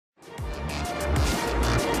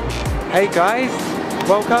Hey guys,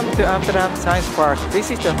 welcome to Amsterdam Science Park.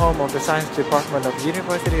 This is the home of the Science Department of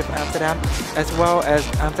University of Amsterdam as well as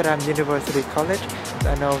Amsterdam University College.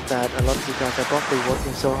 I know that a lot of you guys are probably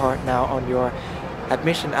working so hard now on your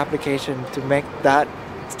admission application to make that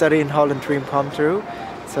study in Holland dream come true.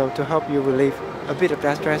 So to help you relieve a bit of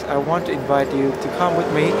that stress, I want to invite you to come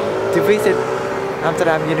with me to visit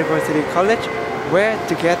Amsterdam University College, where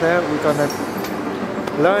together we're gonna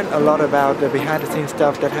learn a lot about the behind-the-scenes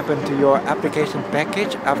stuff that happened to your application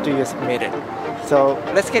package after you submit it. So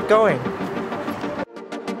let's get going.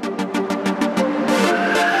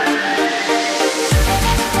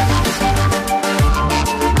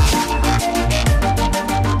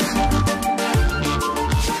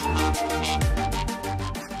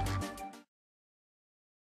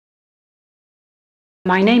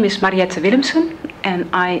 My name is Mariette Willemsen and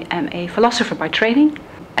I am a philosopher by training.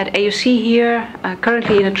 At AUC here,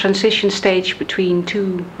 currently in a transition stage between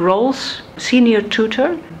two roles. Senior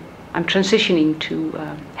tutor, I'm transitioning to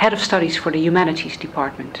head of studies for the humanities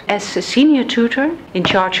department. As a senior tutor, in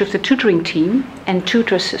charge of the tutoring team, and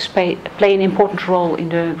tutors play an important role in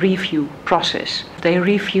the review process. They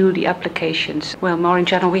review the applications. Well, more in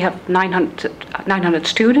general, we have 900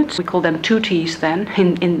 students. We call them tutees then,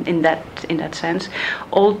 in that sense.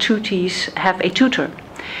 All tutees have a tutor.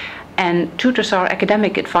 And tutors are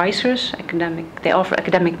academic advisors. They offer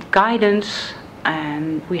academic guidance,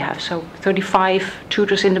 and we have 35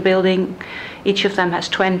 tutors in the building. Each of them has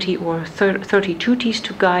 20 or 30 tutees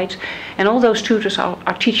to guide, and all those tutors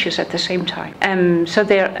are teachers at the same time. So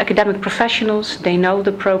they're academic professionals. They know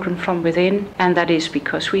the program from within, and that is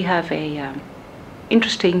because we have a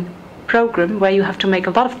interesting program where you have to make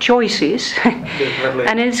a lot of choices,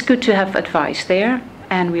 and it's good to have advice there.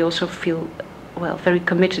 And we also feel very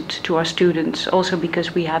committed to our students, also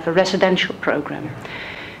because we have a residential program.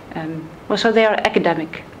 So they are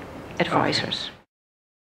academic advisors.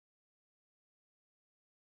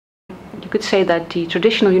 You could say that the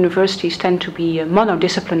traditional universities tend to be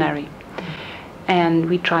monodisciplinary, and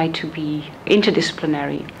we try to be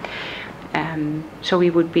interdisciplinary. So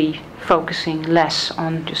we would be focusing less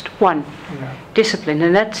on just one discipline,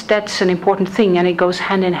 and that's an important thing, and it goes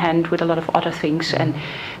hand in hand with a lot of other things. And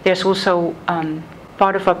there's also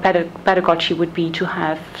part of our pedagogy would be to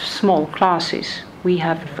have small classes. We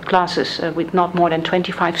have classes with not more than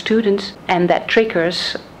 25 students, and that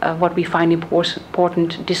triggers what we find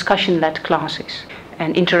important, discussion-led classes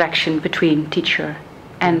and interaction between teacher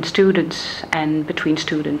and students, and between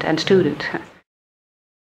student and student.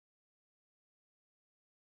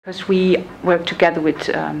 Because we work together with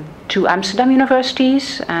two Amsterdam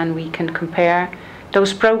universities, and we can compare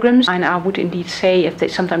those programs. And I would indeed say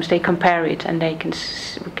sometimes they compare it, and we can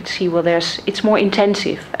see, well, it's more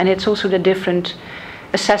intensive, and it's also the different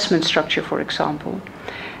assessment structure, for example,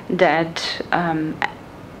 that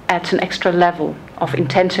adds an extra level of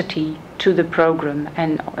intensity to the program.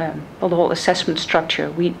 And the whole assessment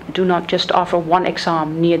structure, we do not just offer one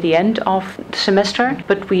exam near the end of the semester,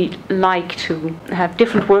 but we like to have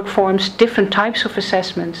different work forms, different types of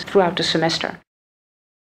assessments throughout the semester.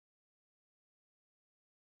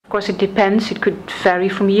 Of course, it depends. It could vary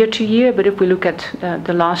from year to year, but if we look at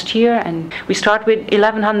the last year, and we start with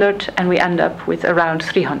 1,100 and we end up with around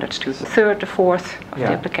 300 students, third or fourth of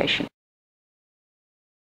the application.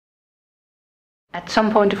 At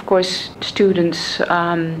some point, of course, students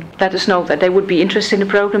let us know that they would be interested in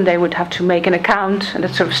the program. They would have to make an account, and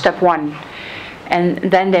that's sort of step one.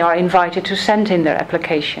 And then they are invited to send in their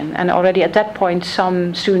application. And already at that point,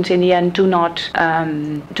 some students in the end do not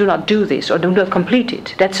do this, or do not complete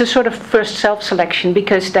it. That's a sort of first self-selection,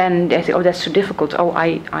 because then they say, oh, that's too difficult. Oh,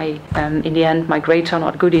 in the end, my grades are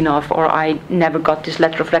not good enough, or I never got this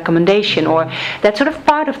letter of recommendation, or that's sort of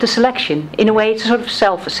part of the selection. In a way, it's a sort of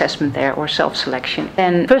self-assessment there, or self-selection.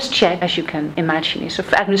 And first check, as you can imagine, is an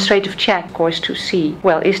administrative check, of course, to see,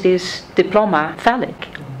 well, is this diploma valid?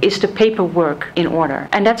 Is the paperwork in order?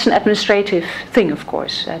 And that's an administrative thing, of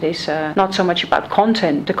course. That is not so much about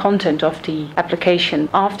the content of the application.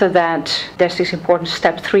 After that, there's this important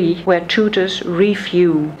step 3, where tutors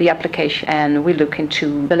review the application, and we look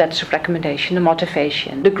into the letters of recommendation, the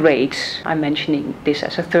motivation, the grades. I'm mentioning this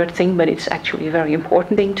as a third thing, but it's actually a very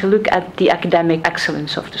important thing to look at the academic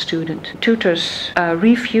excellence of the student. Tutors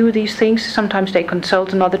review these things. Sometimes they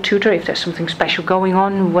consult another tutor if there's something special going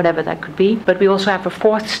on, whatever that could be. But we also have a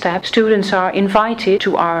fourth step, students are invited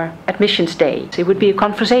to our admissions day. So it would be a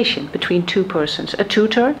conversation between two persons. A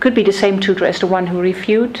tutor could be the same tutor as the one who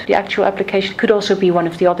reviewed the actual application, could also be one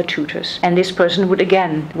of the other tutors. And this person would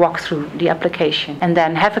again walk through the application and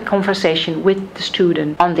then have a conversation with the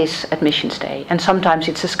student on this admissions day. And sometimes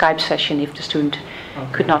it's a Skype session if the student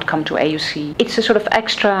could not come to AUC. It's a sort of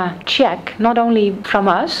extra check, not only from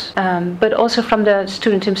us, but also from the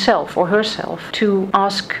student himself or herself, to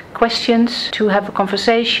ask questions, to have a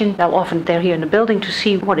conversation. Now, often they're here in the building to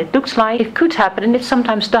see what it looks like. It could happen, and it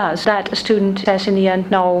sometimes does, that a student says in the end,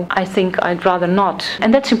 no, I think I'd rather not.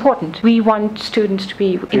 And that's important. We want students to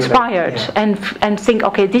be inspired and think,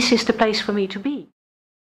 okay, this is the place for me to be.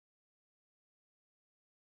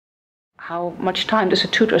 How much time does a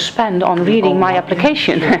tutor spend on reading my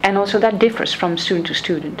application? And also that differs from student to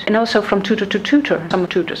student, and also from tutor to tutor. Some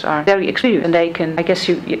tutors are very experienced, and they can, I guess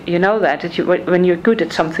you know that when you're good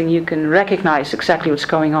at something, you can recognize exactly what's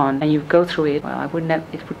going on, and you go through it. Well, it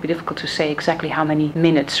would be difficult to say exactly how many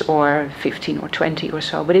minutes, or 15 or 20 or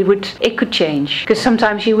so, but it could change, because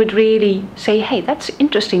sometimes you would really say, hey, that's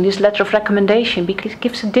interesting, this letter of recommendation, because it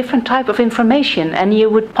gives a different type of information, and you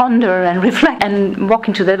would ponder and reflect and walk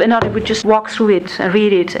into that. Another would just walk through it and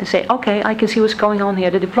read it and say, okay, I can see what's going on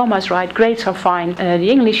here. The diploma is right, grades are fine,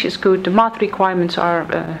 the English is good, the math requirements are,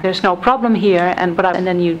 there's no problem here, and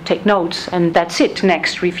then you take notes, and that's it.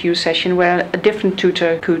 Next review session where a different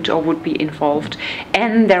tutor could or would be involved,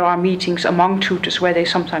 and there are meetings among tutors where they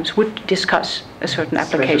sometimes would discuss a certain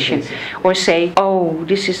application, or say, oh,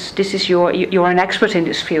 this is you're an expert in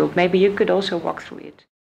this field, maybe you could also walk through it.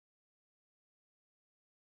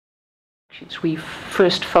 We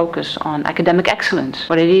first focus on academic excellence,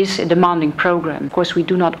 but it is a demanding program. Of course, we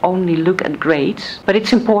do not only look at grades, but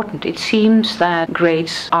it's important. It seems that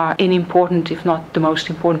grades are an important, if not the most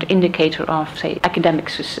important, indicator of, say, academic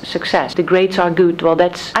success. The grades are good. Well,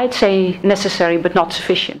 that's, I'd say, necessary, but not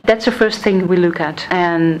sufficient. That's the first thing we look at.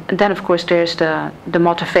 And then, of course, there's the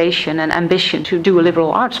motivation and ambition to do a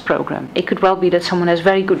liberal arts program. It could well be that someone has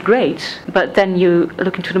very good grades, but then you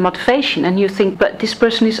look into the motivation and you think, but this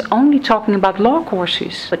person is only talking about law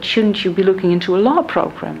courses, but shouldn't you be looking into a law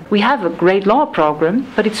program? We have a great law program,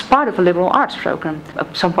 but it's part of a liberal arts program.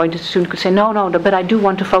 At some point, the student could say, no, but I do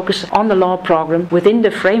want to focus on the law program within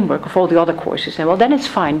the framework of all the other courses. And well, then it's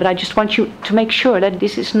fine, but I just want you to make sure that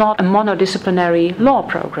this is not a monodisciplinary law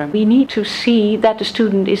program. We need to see that the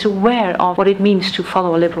student is aware of what it means to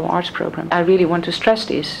follow a liberal arts program. I really want to stress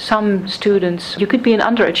this. Some students, you could be an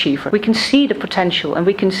underachiever. We can see the potential, and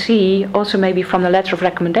we can see also maybe from the letter of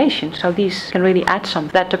recommendation. So these can really add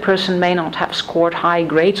something, that the person may not have scored high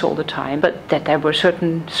grades all the time, but that there were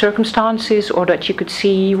certain circumstances, or that you could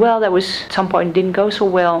see, well, that was at some point didn't go so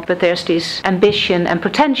well, but there's this ambition and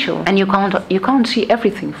potential, and you can't see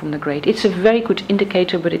everything from the grade. It's a very good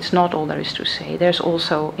indicator, but it's not all there is to say. There's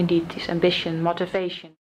also indeed this ambition,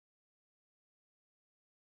 motivation.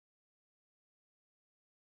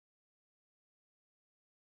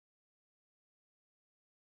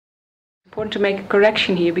 Important to make a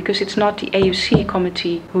correction here, because it's not the AUC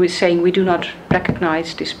committee who is saying we do not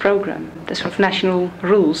recognize this program. That's sort of national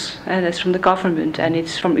rules, and that's from the government, and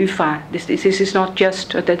it's from UvA. This is not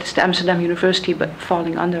just that's the Amsterdam University, but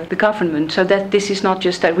falling under the government. So that this is not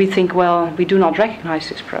just that we think, well, we do not recognize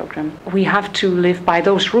this program. We have to live by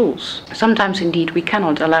those rules. Sometimes, indeed, we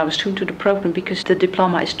cannot allow a student to the program because the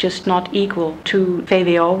diploma is just not equal to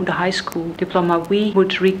VWO, the high school diploma. We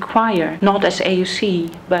would require, not as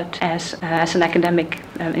AUC, but as an academic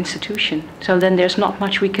institution. So then there's not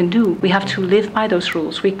much we can do. We have to live by those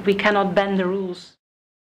rules. We cannot bend the rules.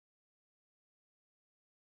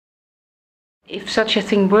 If such a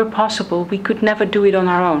thing were possible, we could never do it on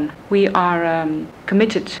our own. We are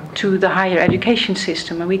committed to the higher education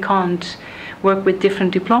system, and we can't work with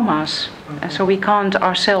different diplomas. So we can't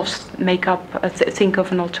ourselves make up, think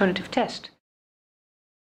of an alternative test.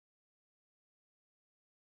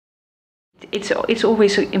 It's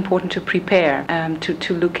always important to prepare,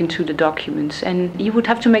 to look into the documents, and you would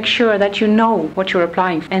have to make sure that you know what you're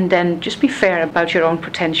applying for, and then just be fair about your own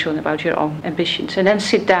potential and about your own ambitions, and then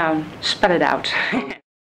sit down, spell it out.